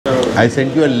I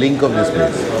sent you a link of this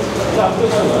place. हाँ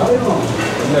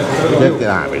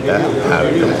बेटा, हाँ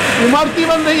बेटा। इमरती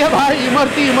बन रही है भाई,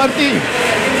 इमरती इमरती।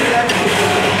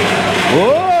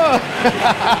 ओह।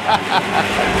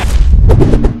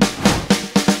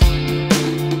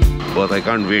 बहुत I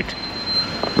can't wait.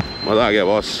 मजा आ गया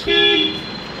बॉस।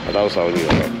 हटाओ सावली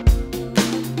का।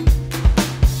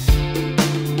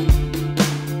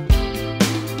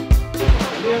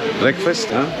 Breakfast,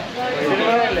 huh?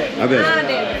 अबे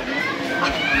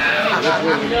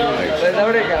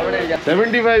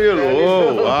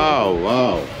 75-year-old. Oh,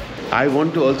 wow. I want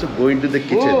to also go into the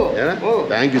kitchen. Yeah?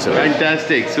 Thank you, sir.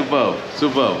 Fantastic. Superb.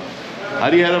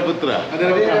 Harihara Puthra.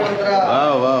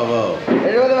 Wow.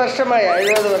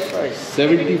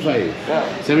 75.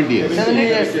 70 years.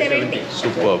 70.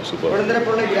 Superb.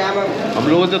 हम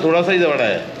लोगों से थोड़ा सा ही बड़ा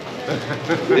है.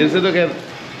 देर से तो खैर.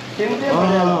 ये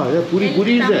पूरी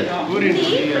है.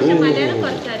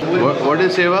 What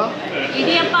is seva?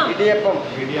 Iddiyapam.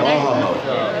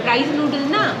 Rice noodles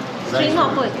na. String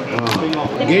hoppers.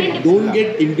 Don't get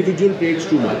individual plates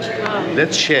too much.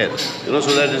 Let's share, so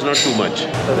that it's not too much.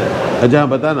 अच्छा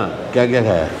बता ना क्या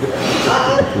खाया?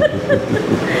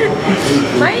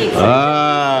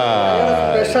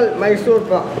 Special Mysore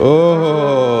Pak. ओह.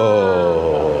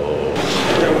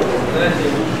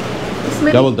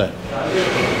 क्या बोलता है?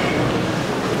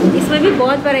 इसमें भी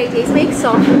बहुत वैरायटी है. इसमें एक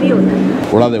सॉफ्ट भी होता है.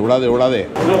 उड़ा दे.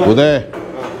 उदय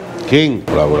किंग.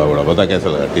 उड़ा. बता कैसा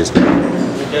लगा टेस्ट?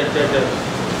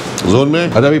 जोन में.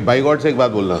 अच्छा अभी बाई गॉड से एक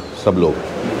बात बोलना सब लोग,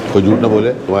 कोई झूठ ना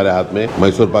बोले. तुम्हारे हाथ में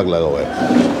मैसूर पाक लगा हुआ है.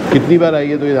 कितनी बार आई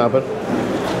है तो यहाँ पर?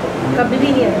 कभी भी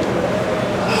नहीं आया.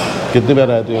 कितनी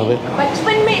बार आया तो यहाँ पे?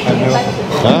 बचपन में.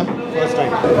 हाँ फर्स्ट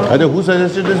टाइम. अच्छा who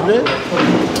suggested this place?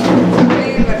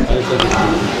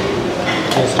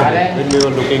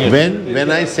 When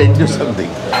I sent you something,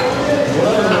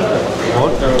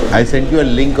 I sent you a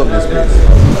link of this place.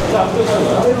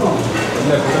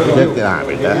 हाँ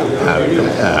बेटा.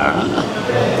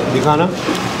 दिखाना.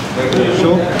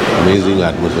 Show. Amazing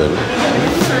atmosphere.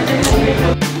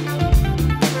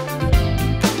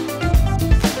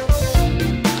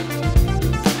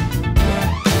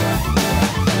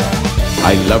 I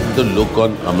loved the look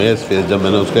on Amaya's face जब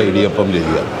मैंने उसका इडियप्पम ले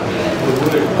लिया.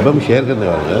 अब हम शेयर करने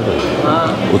वाले हैं तो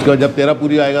उसके बाद जब तेरा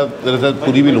पूरी आएगा तेरे साथ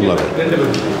पूरी भी लूँगा मैं.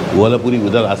 वो वाला पूरी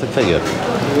उधर आ सकता है क्या?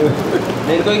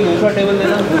 मेरे को एक दूसरा टेबल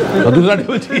देना. दूसरा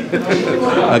टेबल चाहिए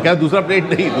क्या? दूसरा प्लेट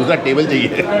नहीं, दूसरा टेबल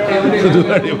चाहिए. तो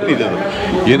दूसरा टेबल नहीं दे दो.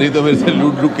 ये नहीं तो मेरे से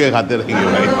लूट के खाते रहेंगे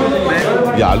भाई.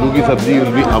 ये आलू की सब्जी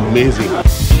will be amazing.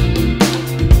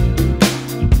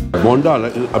 Bonda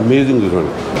amazing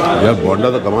यार. बोंडा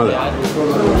तो कमाल है.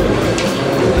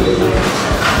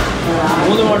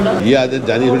 ये आदत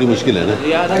जानी थोड़ी मुश्किल है ना.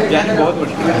 ये आदत जानी बहुत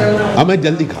मुश्किल है. अब मैं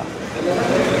जल्दी खा,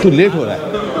 तू लेट हो रहा है.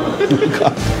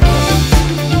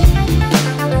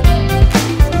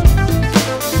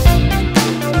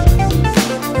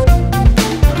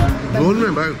 बोल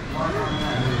में भाई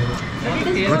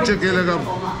बच्चे केले का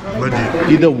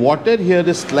bhaji. The water here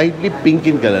is slightly pink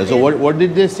in color. So what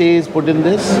did they say is put in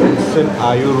this? It's an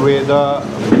Ayurveda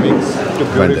mix to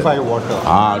purify water.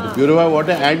 To purify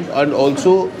water and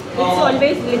also. It's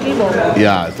always little warm.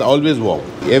 Yeah, it's always warm.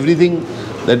 Everything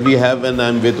that we have when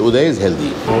I'm with Uday is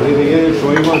healthy. Everything is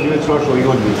showing on you. It's not showing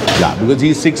on me. Yeah, because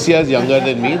he's 6 years younger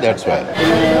than me. That's why.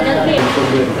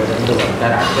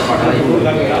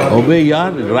 Obey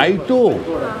yaar, righto.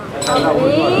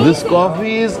 This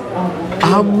coffee is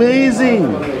amazing.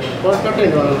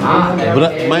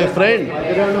 My friend,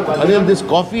 Anil, this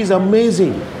coffee is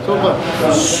amazing.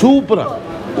 Super.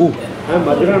 Oh.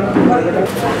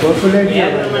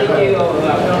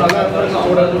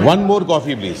 One more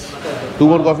coffee, please. 2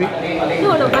 more coffee? No,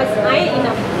 but I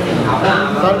enough.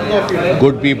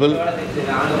 Good people,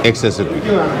 excessive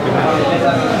people.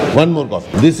 One more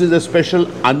coffee. This is a special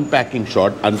unpacking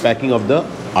shot. Unpacking of the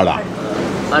ada.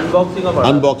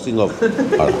 Unboxing of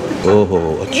ada.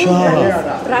 Oh, अच्छा.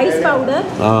 Rice powder,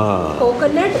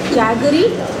 coconut, jaggery,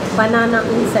 banana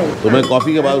inside. तो मैं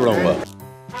coffee के बाद उड़ाऊंगा.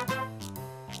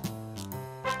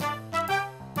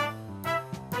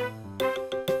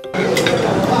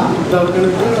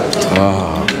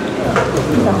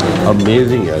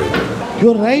 Amazing यार.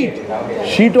 You're right.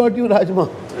 She taught you rajma.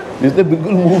 जिसने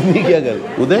बिल्कुल move नहीं किया कर.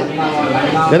 उदय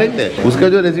करेक्ट है. उसका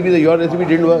जो रेसिपी था, योर रेसिपी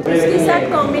डिडंट वर्क. उसके साथ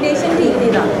कॉम्बिनेशन ठीक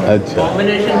नहीं था. अच्छा.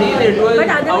 कॉम्बिनेशन नहीं था. It was But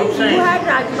otherwise you had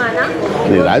rajma ना.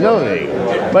 नहीं राजमा नहीं.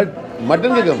 But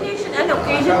मटन के कम. And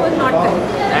occasion was not correct.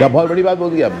 क्या बहुत बड़ी बात बोल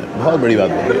दी आपने. बहुत बड़ी बात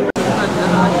बोल दी.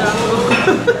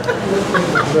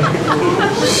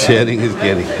 Sharing is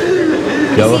caring.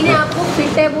 क्या किसी ने आपको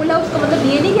फिट है बोला, उसको मतलब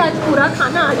ये नहीं कि आज पूरा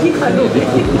खाना आज ही खा लो.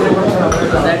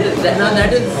 that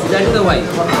is the vibe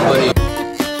for you.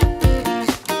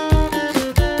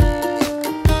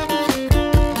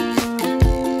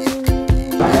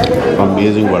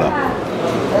 Amazing vada.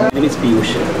 My name is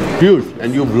Piyush. Piyush,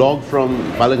 and you vlog from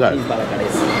Palakkad? Palakkad,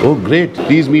 yes. Oh, great.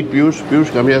 Please meet Piyush.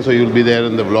 Piyush, come here so you'll be there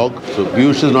in the vlog. So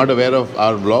Piyush is not aware of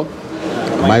our vlog.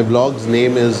 My vlog's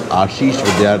name is Ashish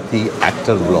Vidyarthi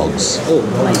Actor Vlogs. Oh,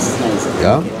 nice.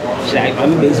 Yeah? Actually,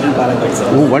 I'm based in Palakkad, sir.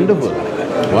 Oh, wonderful.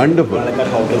 Wonderful. Palakkad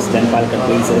hotels, then Palakkad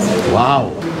places. Wow.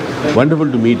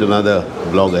 Wonderful to meet another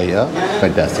vlogger here.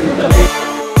 Fantastic.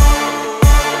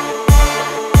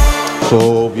 So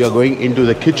we are going into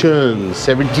the kitchen.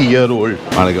 70-year-old.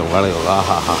 Ah,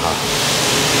 ha, ha, ha.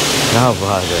 Kya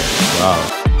baat hai. Wow.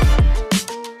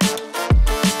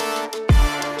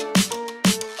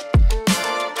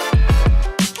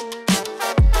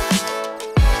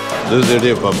 This is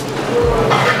iddiyapam.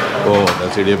 Oh,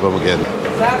 that's iddiyapam again.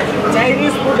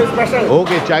 Chinese food is special.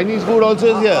 Okay, Chinese food also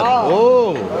is here.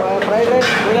 Oh. Fried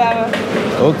rice,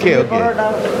 Okay.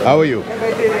 How are you?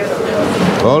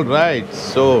 All right.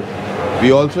 So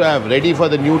we also have ready for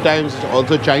the new times.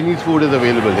 Also Chinese food is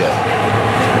available here.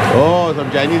 Oh, some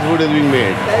Chinese food is being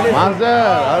made. Master,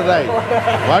 all right.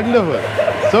 Wonderful.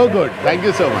 So good. Thank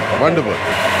you so much. Wonderful.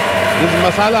 This is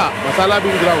masala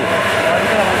being ground.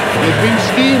 It's being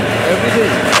steamed,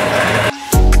 everything.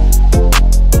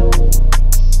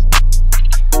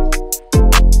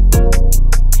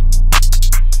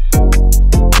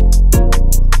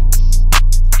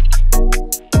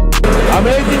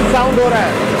 Amazing sound हो रहा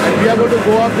है. And we are going to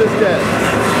go up this stairs.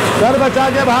 Sir बचा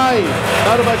के भाई,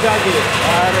 sir बचा के.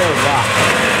 अरे वाह.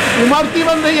 इमरती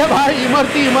बन रही है भाई,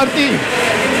 Imarti.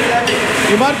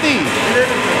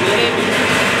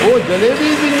 Oh, jalebi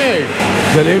is being made.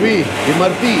 Jalebi,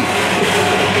 imarti.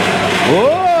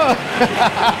 Oh!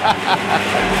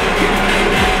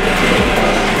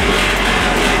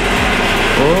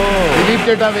 Oh, Dilip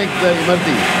Teta makes the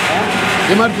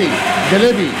imarti.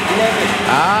 Jalebi.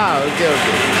 Ah, okay.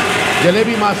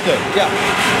 Jalebi master. Yeah.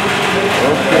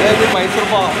 Okay. Mysore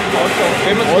Pak also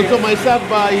famous. Also Mysore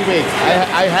Pak he makes.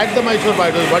 I had the Mysore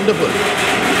Pak. It was wonderful.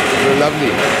 It was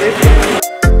lovely.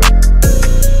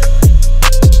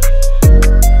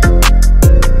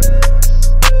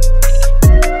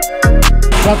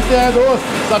 सत्य है दोस्त,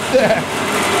 सत्य है.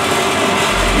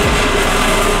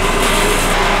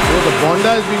 Oh, the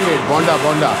bonda is being made.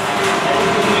 Bonda.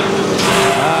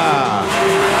 Ah.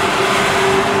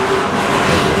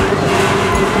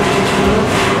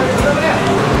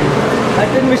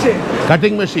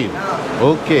 Cutting machine.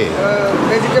 Okay.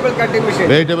 vegetable cutting machine.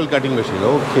 Vegetable cutting machine.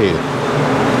 Okay.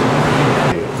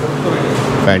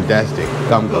 Fantastic.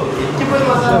 Come.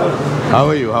 How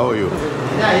are you?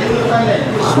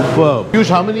 Superb. Piyush,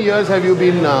 how many years have you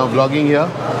been vlogging here?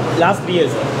 Last 3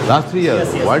 years, sir. Last 3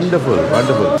 years? Yes. Wonderful.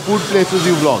 Food places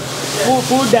you vlog?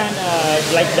 Food and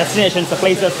like destinations, the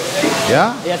places.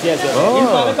 Yeah? Yes. Oh. In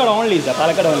Palakkad only, sir.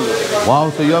 Palakkad only. Wow,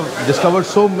 so you have discovered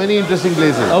so many interesting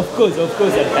places. Of course, sir.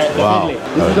 Wow. Definitely.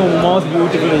 This is the most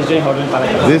beautiful vegetarian hotel in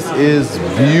Palakkad. This is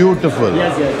beautiful.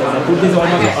 Yes. The food is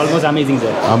almost amazing,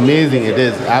 sir. Amazing. It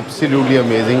is absolutely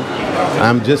amazing.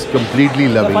 I'm just completely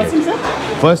loving First time, it. sir?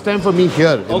 First time for me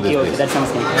here in Okay, this place. that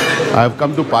sounds good. I've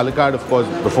come to Palakkad, of course,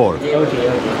 before. Okay.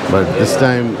 But this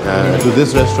time, to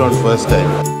this restaurant, first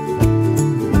time.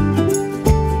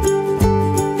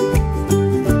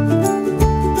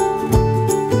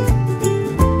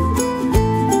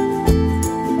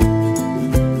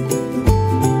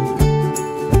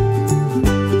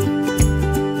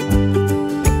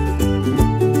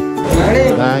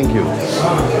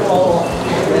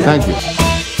 Thank you.